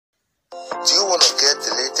Do you want to get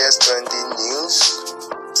the latest trending news?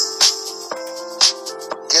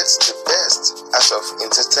 Get the best out of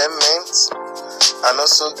entertainment and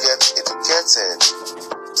also get educated.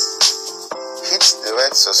 Hit the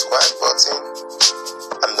red subscribe button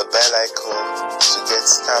and the bell icon to get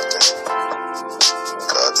started.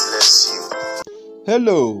 God bless you.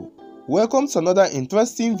 Hello, welcome to another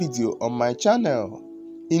interesting video on my channel.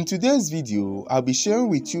 In today's video, I'll be sharing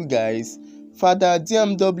with you guys Father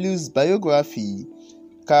Dmw's biography,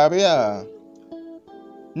 career,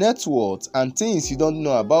 net worth, and things you don't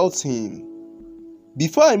know about him.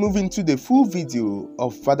 Before I move into the full video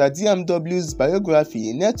of Father Dmw's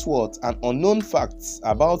biography, net worth, and unknown facts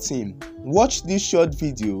about him, watch this short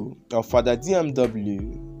video of Father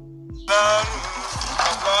Dmw.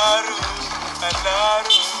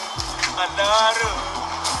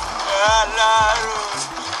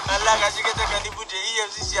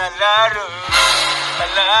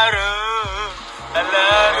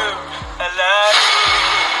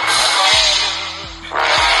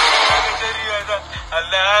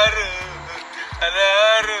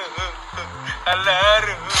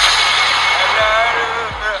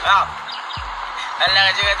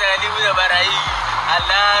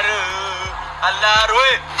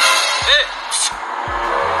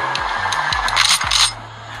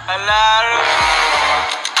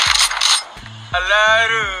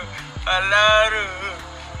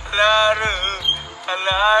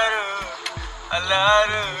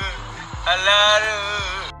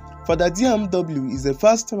 Father Dmw is a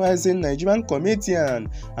fast-rising Nigerian comedian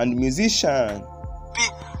and musician.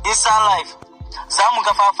 Inside life,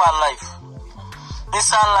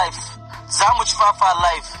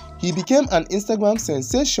 He became an Instagram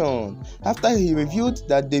sensation after he revealed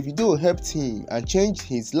that Davido helped him and changed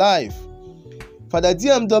his life. Father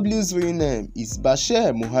Dmw's real name is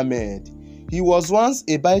Bashir Muhammad. He was once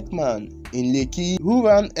a bikeman in Lekki who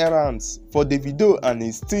ran errands for Davido and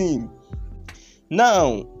his team.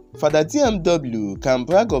 Now, Father Dmw can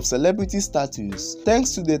brag of celebrity status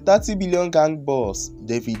thanks to the 30 billion gang boss,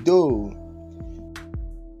 Davido.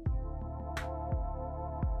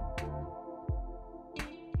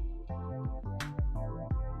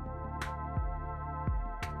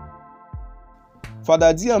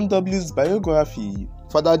 Father Dmw's biography.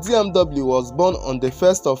 Father Dmw was born on the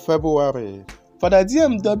 1st of February. Father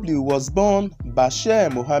Dmw was born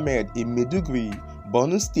Bashir Muhammad in Maiduguri,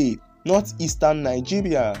 Borno State, northeastern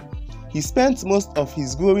Nigeria. He spent most of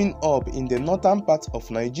his growing up in the northern part of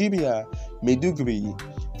Nigeria, Maiduguri.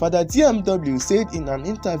 Father Dmw said in an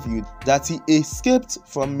interview that he escaped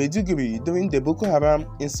from Maiduguri during the Boko Haram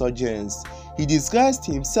insurgents. He disguised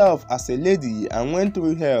himself as a lady and went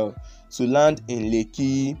through hell to land in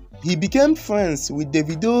Lekki. He became friends with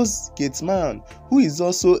Davido's gateman, who is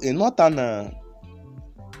also a northerner.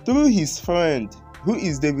 Through his friend, who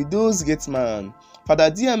is Davido's gateman,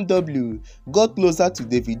 Father Dmw got closer to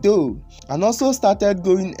Davido and also started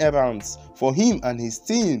going errands for him and his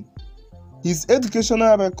team. His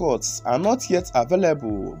educational records are not yet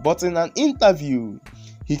available, but in an interview,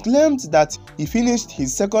 he claimed that he finished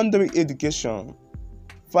his secondary education.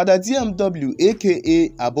 Father Dmw, aka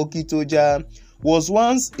Aboki Toja, was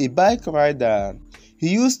once a bike rider. He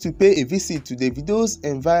used to pay a visit to Davido's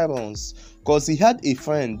environs cause he had a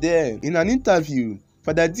friend there. In an interview,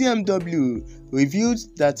 Father Dmw revealed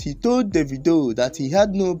that he told Davido that he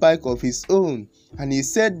had no bike of his own, and he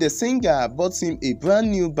said the singer bought him a brand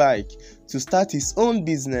new bike to start his own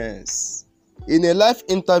business. In a live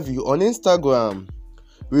interview on Instagram,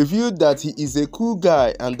 revealed that he is a cool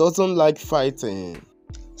guy and doesn't like fighting.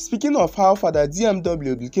 Speaking of how Father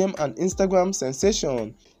Dmw became an Instagram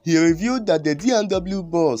sensation, he revealed that the Dmw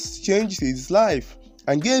boss changed his life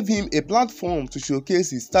and gave him a platform to showcase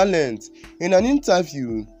his talent. In an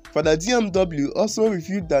interview, Father Dmw also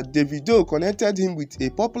revealed that Davido connected him with a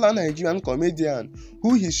popular Nigerian comedian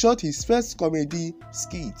who he shot his first comedy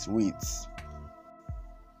skit with.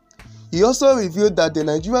 He also revealed that the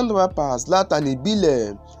Nigerian rapper Zlatan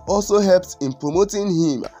Ibile also helped in promoting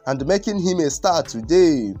him and making him a star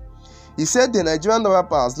today. He said the Nigerian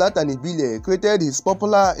rapper Zlatan Ibile created his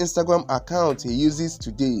popular Instagram account he uses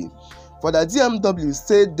today. Father Dmw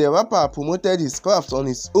said the rapper promoted his craft on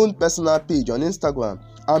his own personal page on Instagram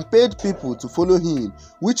and paid people to follow him,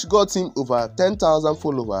 which got him over 10,000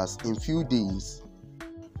 followers in few days.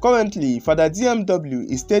 Currently, Father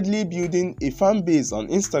Dmw is steadily building a fan base on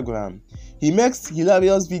Instagram. He makes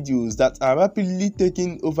hilarious videos that are rapidly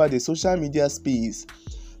taking over the social media space.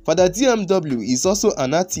 Father Dmw is also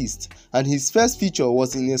an artist, and his first feature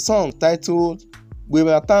was in a song titled "We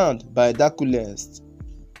Were Turned" by Dakulest.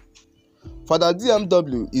 Father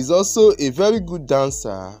Dmw is also a very good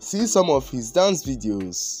dancer. See some of his dance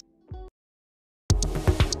videos.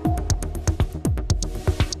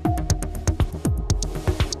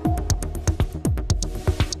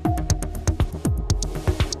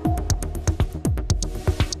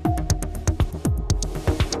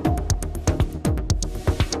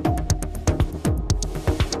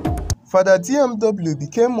 Father Dmw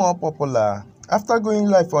became more popular after going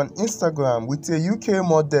live on Instagram with a UK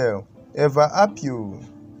model, Eva Apio.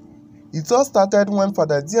 It all started when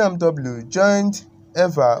Father Dmw joined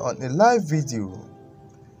Eva on a live video.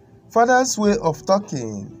 Father's way of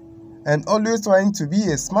talking and always trying to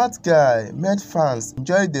be a smart guy made fans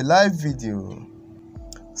enjoy the live video.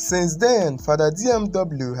 Since then, Father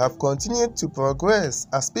Dmw have continued to progress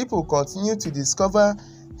as people continue to discover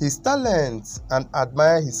his talent and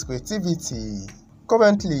admire his creativity.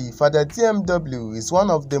 Currently, Father Dmw is one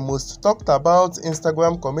of the most talked about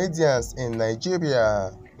Instagram comedians in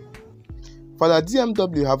Nigeria. Father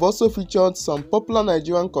Dmw have also featured some popular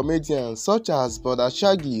Nigerian comedians such as Brother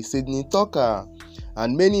Shaggy, Sydney Tucker,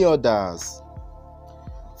 and many others.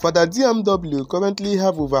 Father Dmw currently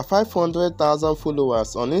have over 500,000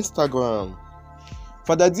 followers on Instagram.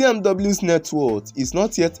 Father Dmw's net worth is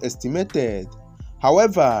not yet estimated.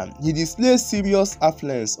 However, he displays serious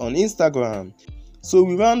affluence on Instagram, so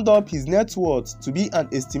we round up his net worth to be an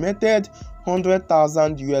estimated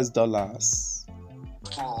 $100,000 US.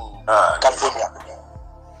 California.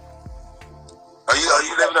 Are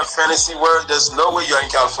you living a fantasy world? There's no way you're in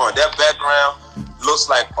California. That background looks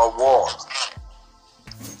like a wall.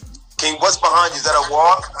 King, what's behind you? Is that a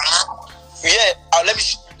wall? Yeah, let me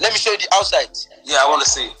show you the outside. Yeah, I want to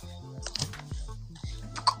see.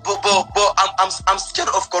 But I'm scared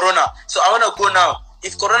of Corona, so I wanna go now.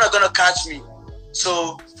 If Corona gonna catch me,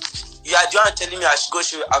 so you are telling me I should go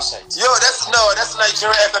show you outside. Yo, that's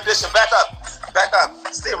Nigerian air conditioner. Back up.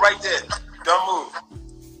 Stay right there. Don't move.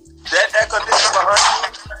 That air conditioner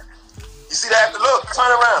behind you. You see that? Look,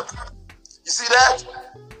 turn around. You see that?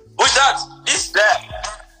 Who's that? This?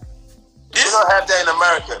 We don't have that in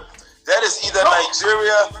America. That is either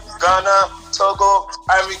Nigeria, Ghana, Togo,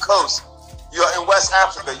 Ivory Coast. You're in West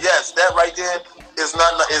Africa. Yes, that right there is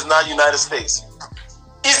not United States.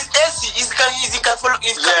 It's AC. It's California.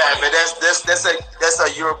 Yeah, but that's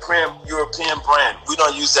a European brand. We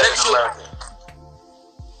don't use that in America.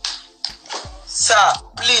 Sir,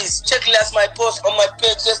 please check last my post on my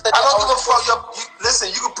page yesterday. I don't give a fuck. Listen,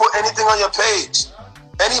 you can put anything on your page.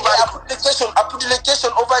 Anybody. Yeah, I put the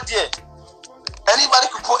location over there. Anybody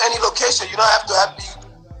can put any location. You don't have to have the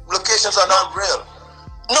locations are not real.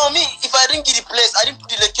 No, me, if I didn't get the place, I didn't put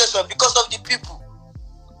the location because of the people.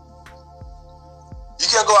 You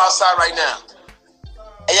can't go outside right now.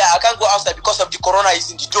 Yeah, I can't go outside because of the Corona is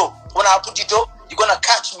in the door. When I put the door, you're gonna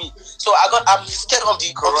catch me. So I'm scared of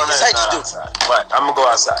the Corona inside the door. Right, I'm gonna go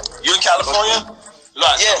outside. You in California?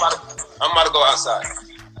 Look, yeah. I'm about to go outside.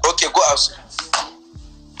 Okay, go outside.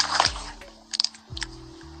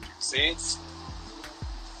 See?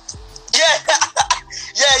 Yeah.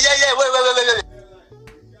 Yeah.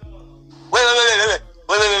 Wait.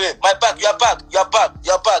 My back, your back.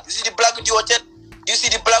 You see the black in the hotel? Do you see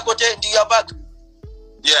the black hotel in your back?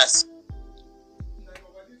 Yes.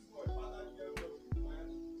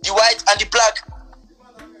 The white and the black.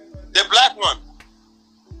 The black one.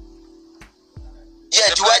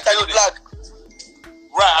 Yeah, the white and the black.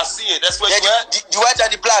 Right, I see it. That's where you at? The white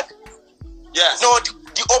and the black. Yes. No,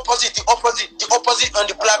 the opposite on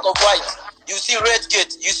the black of white. You see red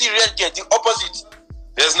gate. The opposite.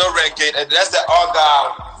 There's no red gate. That's the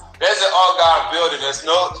Argyle. There's the Argyle building.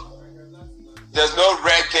 There's no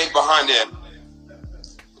red gate behind it.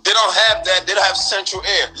 They don't have that. They don't have central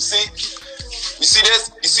air. You see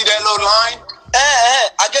this? You see that little line?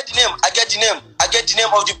 I get the name. I get the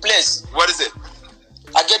name of the place. What is it?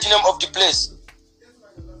 I get the name of the place.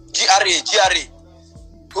 GRA.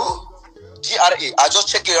 Who? GRA. I just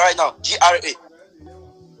check it right now. GRA.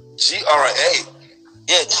 GRA?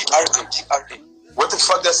 Yeah, GRA. What the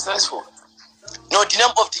fuck that stands for? No, the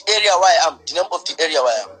name of the area where I am.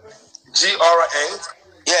 GRA?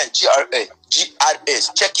 Yeah, GRA.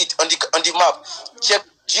 Check it on the map. Check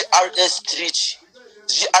GRA Street.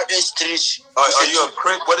 Are you a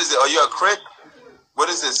Crip? What is it? Are you a Crip? What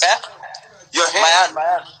is this? Your hand? My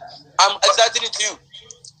hand. I'm excited to you.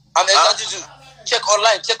 Check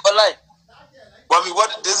online. Well, I mean,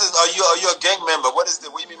 what this is? Are you a gang member? What is this?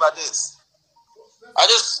 What do you mean by this? I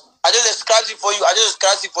just describe it for you.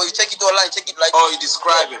 Check it online. Check it like. Oh, you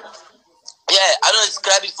describe it. Yeah, I don't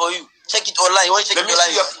describe it for you. Check it online. You want to check it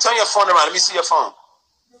online? Turn your phone around. Let me see your phone.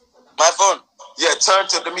 My phone. Yeah,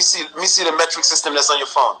 let me see the metric system that's on your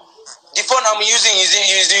phone. The phone I'm using is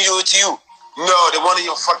using you to you. No, the one in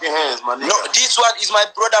your fucking hands, my nigga. No, this one is my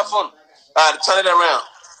brother phone. Alright, turn it around.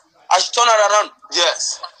 I should turn it around.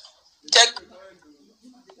 Yes. Check.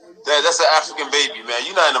 That's an African baby, man.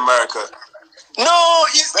 You're not in America. No,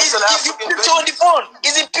 it's a picture on the phone.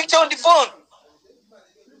 It's a picture on the phone.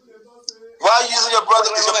 Why are you using your brother?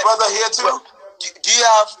 Is your brother here too? Do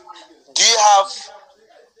you have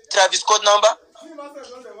Travis Scott number?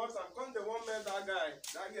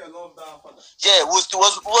 Yeah, was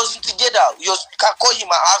together. You can call him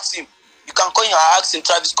and ask him. You can call him and ask him,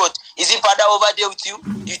 Travis Scott. Is he father over there with you?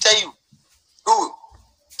 You tell you. Who?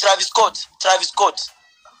 Travis Scott. Travis Scott.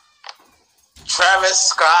 Travis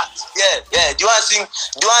Scott. Yeah. Do you want to sing?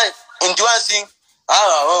 Do you want to sing?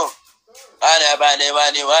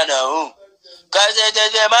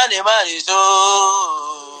 Money, so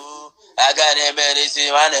I got a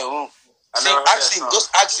medicine, money. Ask him, just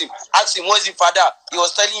ask him. Ask him, where's his father? He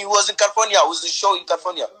was telling you he was in California. It was a show in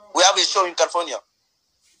California. We have a show in California.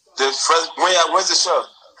 When's the show?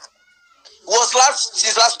 It was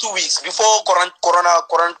since last 2 weeks before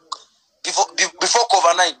before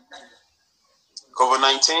COVID-19.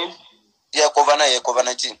 COVID-19? Yeah,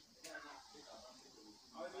 COVID-19.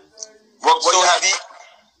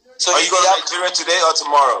 So are you going to Nigeria today or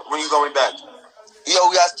tomorrow? When are you going back? Yeah,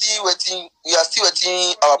 we are still waiting. We are still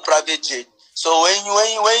waiting our private jet. So when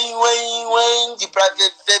the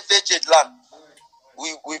private jet land,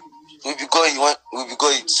 we'll be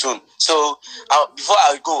going soon. So before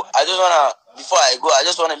I go, I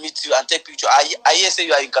just wanna meet you and take picture. I hear say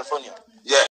you are in California.